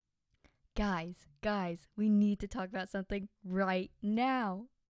Guys, we need to talk about something right now.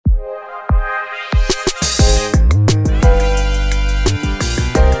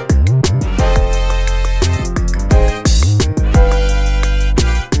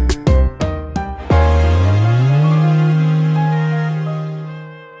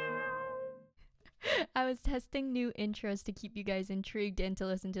 I was testing new intros to keep you guys intrigued and to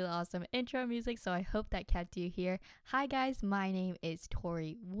listen to the awesome intro music, so I hope that kept you here. Hi guys, my name is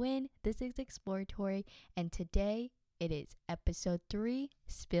Tori Wynn. This is Exploratory, and today it is episode 3,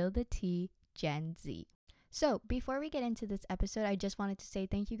 Spill the Tea, Gen Z. So, before we get into this episode, I just wanted to say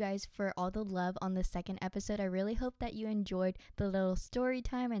thank you guys for all the love on the second episode. I really hope that you enjoyed the little story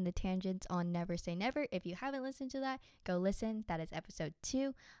time and the tangents on Never Say Never. If you haven't listened to that, go listen. That is episode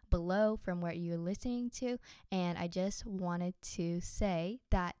 2 below from where you're listening to. And I just wanted to say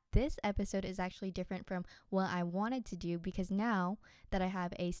that this episode is actually different from what I wanted to do because now that I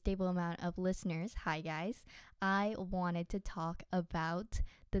have a stable amount of listeners, hi guys, I wanted to talk about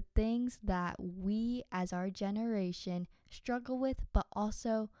the things that we as our generation struggle with, but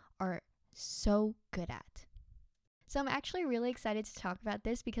also are so good at. So I'm actually really excited to talk about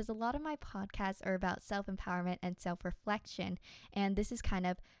this because a lot of my podcasts are about self-empowerment and self-reflection, and this is kind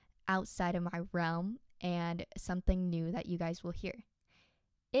of outside of my realm and something new that you guys will hear.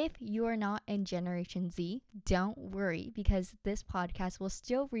 If you are not in Generation Z, don't worry because this podcast will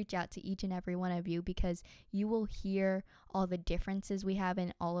still reach out to each and every one of you because you will hear all the differences we have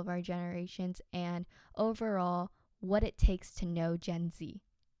in all of our generations and overall what it takes to know Gen Z.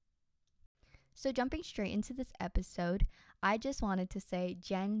 So jumping straight into this episode, I just wanted to say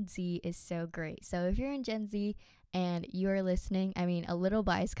Gen Z is so great. So if you're in Gen Z and you're listening, I mean, a little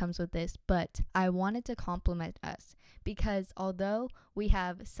bias comes with this, but I wanted to compliment us because although we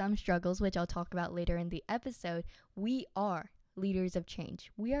have some struggles, which I'll talk about later in the episode, we are leaders of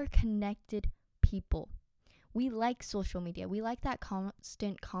change. We are connected people. We like social media. We like that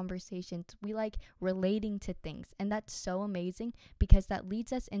constant conversations. We like relating to things. And that's so amazing because that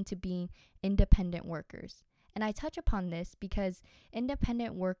leads us into being independent workers. And I touch upon this because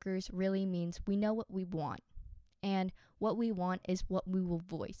independent workers really means we know what we want. And what we want is what we will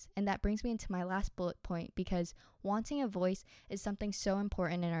voice. And that brings me into my last bullet point because wanting a voice is something so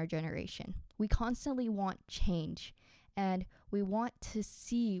important in our generation. We constantly want change. And we want to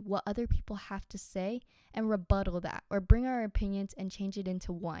see what other people have to say and rebuttal that or bring our opinions and change it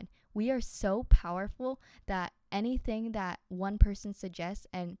into one. We are so powerful that anything that one person suggests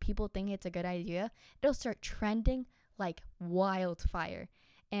and people think it's a good idea, it'll start trending like wildfire.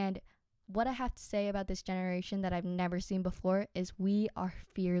 And what I have to say about this generation that I've never seen before is we are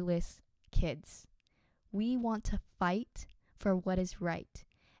fearless kids. We want to fight for what is right.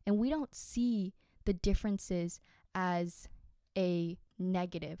 And we don't see the differences as a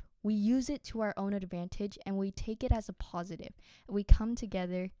negative. We use it to our own advantage and we take it as a positive. We come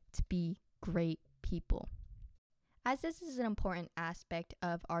together to be great people. As this is an important aspect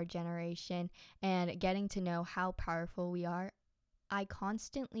of our generation and getting to know how powerful we are, I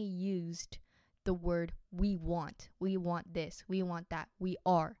constantly used the word we want this, we want that, we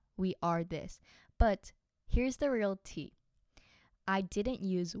are this. But here's the real tea. I didn't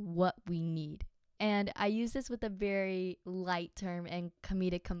use what we need. And I use this with a very light term and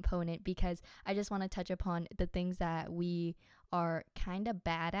comedic component because I just want to touch upon the things that we are kind of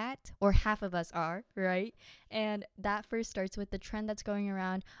bad at, or half of us are, right? And that first starts with the trend that's going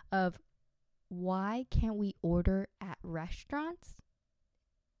around of why can't we order at restaurants?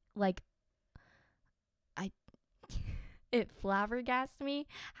 Like, it flabbergasts me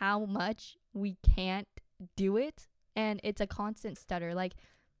how much we can't do it. And it's a constant stutter. Like,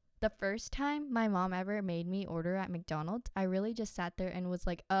 the first time my mom ever made me order at McDonald's, I really just sat there and was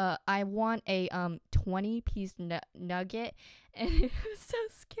like, I want a 20-piece nugget. And it was so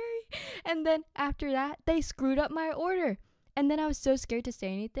scary. And then after that, they screwed up my order. And then I was so scared to say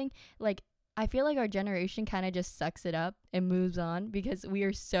anything. Like, I feel like our generation kind of just sucks it up and moves on because we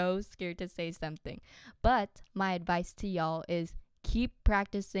are so scared to say something. But my advice to y'all is keep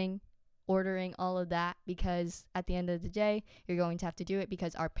practicing ordering all of that because at the end of the day, you're going to have to do it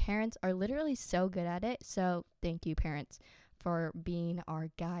because our parents are literally so good at it. So thank you, parents, for being our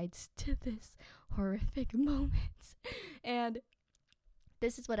guides to this horrific moment. And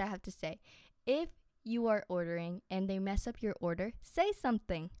this is what I have to say. If you are ordering and they mess up your order, say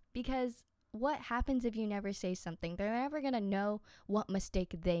something because what happens if you never say something? They're never going to know what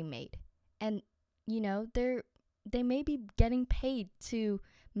mistake they made. And, you know, they may be getting paid to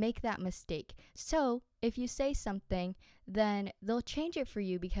make that mistake. So if you say something, then they'll change it for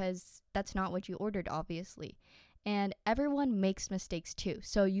you because that's not what you ordered, obviously. And everyone makes mistakes too.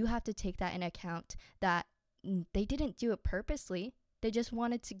 So you have to take that in account that they didn't do it purposely. They just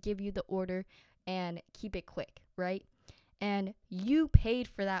wanted to give you the order and keep it quick, right? And you paid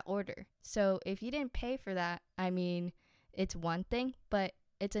for that order. So if you didn't pay for that, I mean, it's one thing, but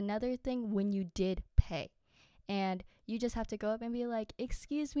it's another thing when you did pay. And you just have to go up and be like,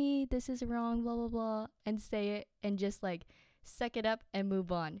 excuse me, this is wrong, blah, blah, blah, and say it and just like suck it up and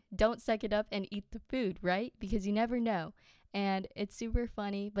move on. Don't suck it up and eat the food, right? Because you never know. And it's super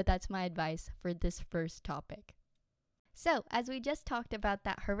funny, but that's my advice for this first topic. So, as we just talked about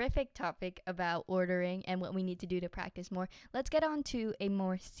that horrific topic about ordering and what we need to do to practice more, let's get on to a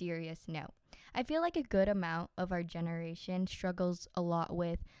more serious note. I feel like a good amount of our generation struggles a lot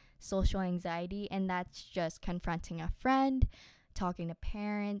with social anxiety, and that's just confronting a friend, talking to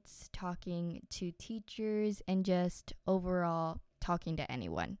parents, talking to teachers, and just overall talking to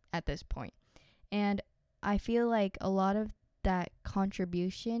anyone at this point. And I feel like a lot of that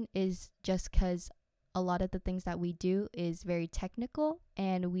contribution is just because a lot of the things that we do is very technical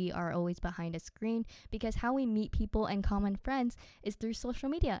and we are always behind a screen, because how we meet people and common friends is through social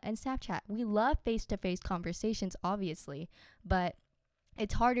media and Snapchat. We love face-to-face conversations, obviously, but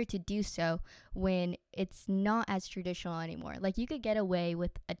it's harder to do so when it's not as traditional anymore. Like, you could get away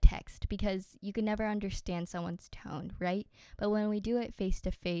with a text because you can never understand someone's tone, right? But when we do it face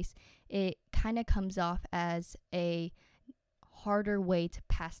to face, it kind of comes off as a harder way to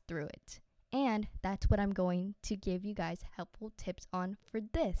pass through it. And that's what I'm going to give you guys helpful tips on for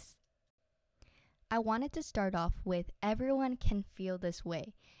this. I wanted to start off with everyone can feel this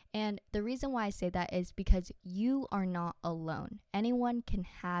way. And the reason why I say that is because you are not alone. Anyone can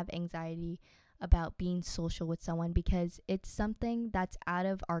have anxiety about being social with someone because it's something that's out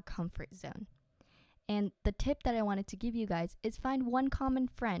of our comfort zone. And the tip that I wanted to give you guys is find one common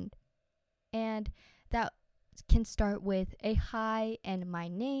friend. And that can start with a hi and my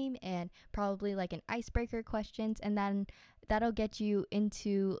name and probably like an icebreaker questions, and then that'll get you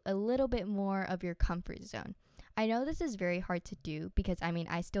into a little bit more of your comfort zone. I know this is very hard to do because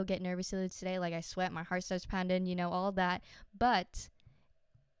I still get nervous today, like I sweat, my heart starts pounding, all that, but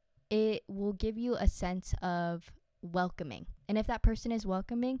it will give you a sense of welcoming. And if that person is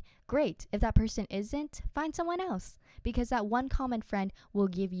welcoming, great. If that person isn't, find someone else, because that one common friend will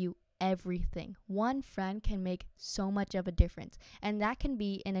give you everything. One friend can make so much of a difference, and that can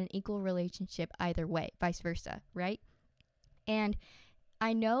be in an equal relationship either way, vice versa, right? And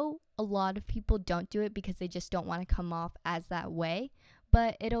I know a lot of people don't do it because they just don't want to come off as that way,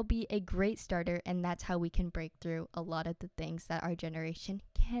 but it'll be a great starter, and that's how we can break through a lot of the things that our generation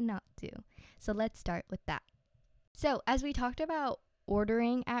cannot do. So let's start with that. So as we talked about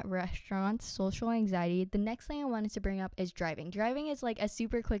ordering at restaurants, social anxiety, the next thing I wanted to bring up is driving. Driving is like a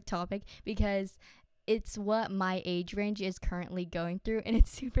super quick topic because it's what my age range is currently going through, and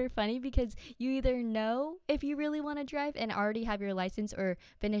it's super funny because you either know if you really want to drive and already have your license or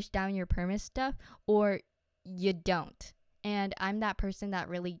finish down your permit stuff, or you don't. And I'm that person that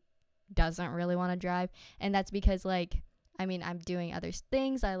really doesn't really want to drive, and that's because I'm doing other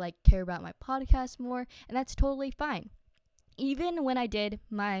things. I care about my podcast more, and that's totally fine. Even when I did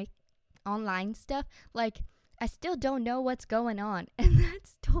my online stuff, I still don't know what's going on, and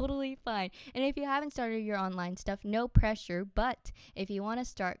that's totally fine. And if you haven't started your online stuff, no pressure, but if you want to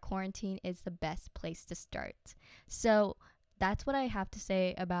start, quarantine is the best place to start. So that's what I have to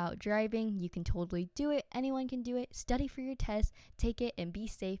say about driving. You can totally do it. Anyone can do it. Study for your test, take it, and be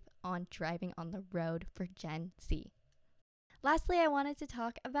safe on driving on the road for Gen Z. Lastly, I wanted to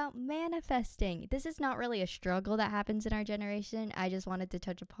talk about manifesting. This is not really a struggle that happens in our generation. I just wanted to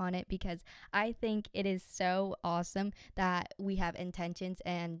touch upon it because I think it is so awesome that we have intentions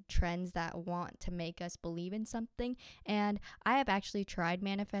and trends that want to make us believe in something. And I have actually tried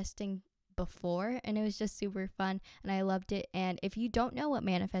manifesting before, and it was just super fun, and I loved it. And if you don't know what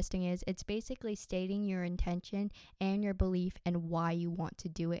manifesting is, it's basically stating your intention and your belief and why you want to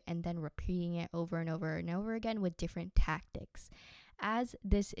do it, and then repeating it over and over and over again with different tactics. As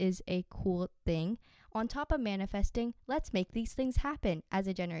this is a cool thing, on top of manifesting, let's make these things happen as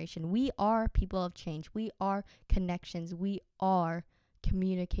a generation. We are people of change. We are connections. We are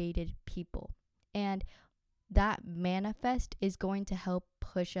communicated people. And that manifest is going to help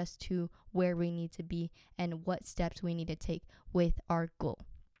push us to where we need to be and what steps we need to take with our goal.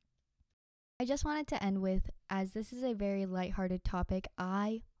 I just wanted to end with, as this is a very lighthearted topic,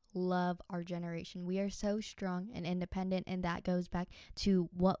 I love our generation. We are so strong and independent, and that goes back to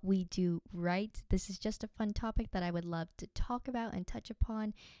what we do right. This is just a fun topic that I would love to talk about and touch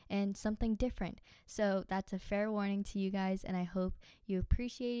upon, and something different. So that's a fair warning to you guys, and I hope you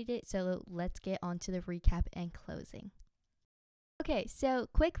appreciated it. So let's get on to the recap and closing. Okay, so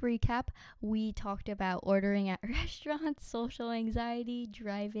quick recap. We talked about ordering at restaurants, social anxiety,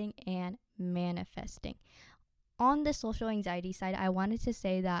 driving, and manifesting. On the social anxiety side, I wanted to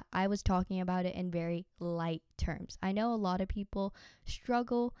say that I was talking about it in very light terms. I know a lot of people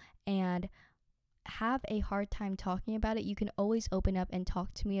struggle and have a hard time talking about it. You can always open up and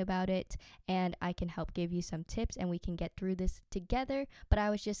talk to me about it, and I can help give you some tips and we can get through this together. But I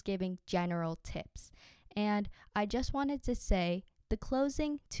was just giving general tips. And I just wanted to say the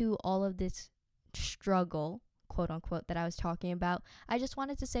closing to all of this struggle, quote unquote, that I was talking about, I just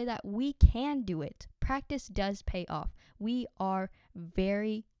wanted to say that we can do it. Practice does pay off. We are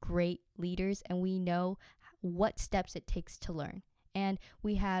very great leaders and we know what steps it takes to learn. And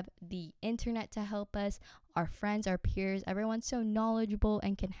we have the internet to help us, our friends, our peers, everyone's so knowledgeable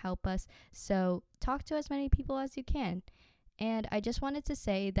and can help us. So talk to as many people as you can. And I just wanted to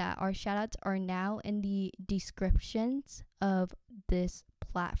say that our shoutouts are now in the descriptions of this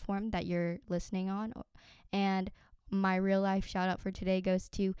platform that you're listening on. And my real life shout out for today goes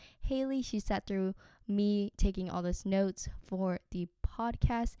to Haley. She sat through me taking all this notes for the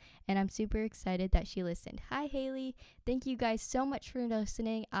podcast, and I'm super excited that she listened. Hi, Haley. Thank you guys so much for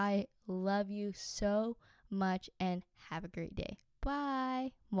listening. I love you so much, and have a great day.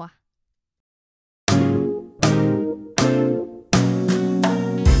 Bye. Mwah.